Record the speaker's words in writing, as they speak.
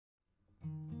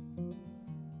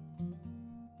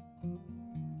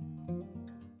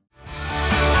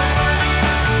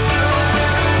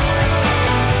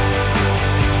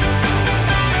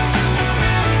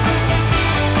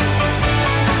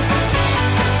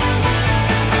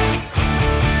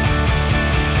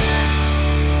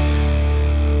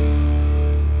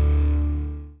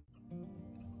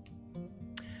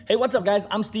Hey, what's up guys?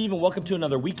 I'm Steve and welcome to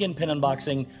another weekend pin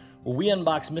unboxing where we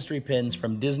unbox mystery pins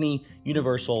from Disney,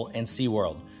 Universal, and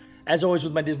SeaWorld. As always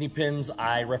with my Disney pins,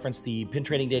 I reference the pin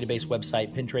trading database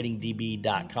website,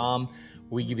 pintradingdb.com, where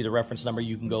we give you the reference number.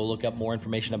 You can go look up more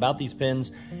information about these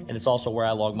pins, and it's also where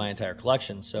I log my entire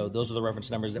collection. So those are the reference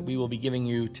numbers that we will be giving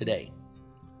you today.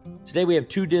 Today we have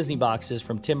two Disney boxes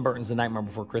from Tim Burton's The Nightmare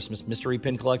Before Christmas mystery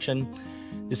pin collection.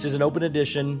 This is an open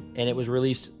edition, and it was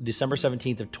released December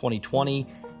 17th of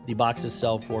 2020. The boxes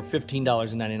sell for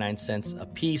 $15.99 a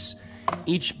piece.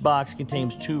 Each box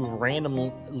contains two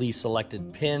randomly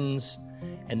selected pins,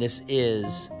 and this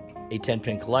is a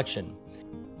 10-pin collection.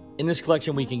 In this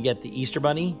collection, we can get the Easter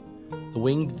Bunny, the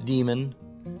Winged Demon,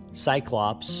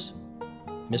 Cyclops,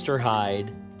 Mr.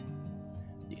 Hyde,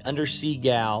 the Undersea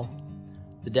Gal,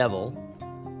 the Devil,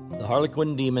 the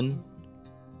Harlequin Demon,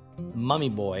 the Mummy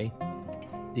Boy,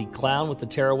 the Clown with the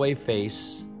Tearaway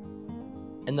Face,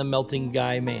 and the Melting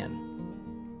Guy Man.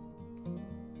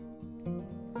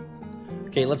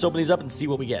 Okay, let's open these up and see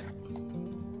what we get.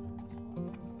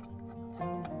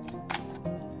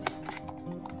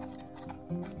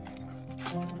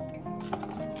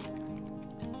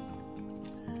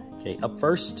 Okay, up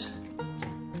first,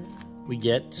 we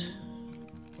get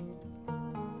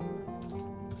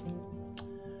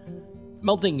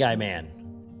Melting Guy Man.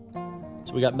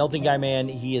 So we got Melting Guy Man.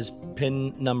 He is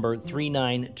pin number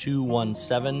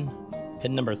 39217.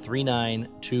 Pin number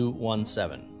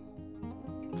 39217.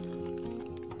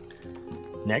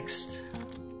 Next,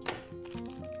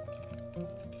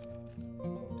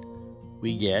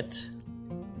 we get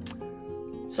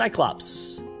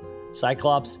Cyclops.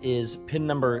 Cyclops is pin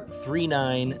number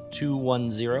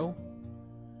 39210.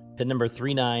 Pin number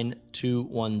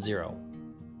 39210.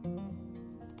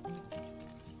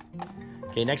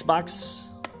 Okay, next box.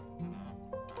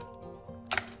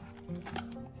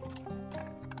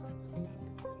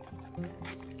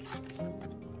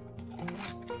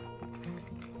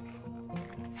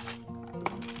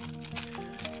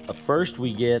 Up first,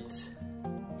 we get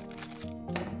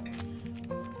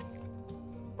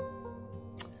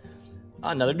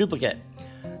another duplicate.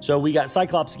 So we got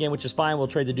Cyclops again, which is fine. We'll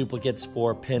trade the duplicates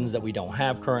for pins that we don't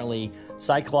have currently.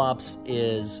 Cyclops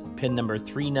is pin number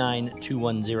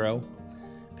 39210.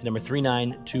 Pin number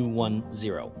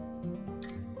 39210.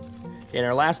 And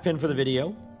our last pin for the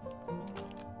video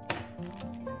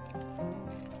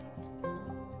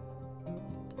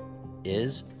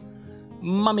is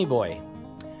Mummy Boy.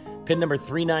 Pin number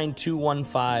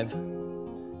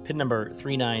 39215. Pin number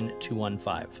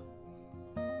 39215.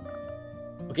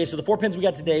 Okay, so the four pins we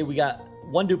got today, we got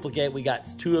one duplicate, we got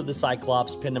two of the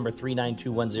Cyclops, pin number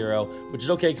 39210, which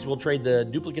is okay because we'll trade the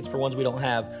duplicates for ones we don't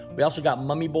have. We also got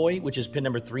Mummy Boy, which is pin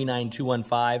number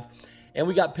 39215, and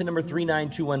we got pin number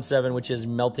 39217, which is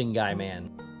Melting Guy Man.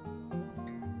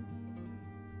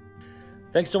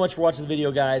 Thanks so much for watching the video,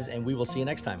 guys, and we will see you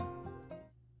next time.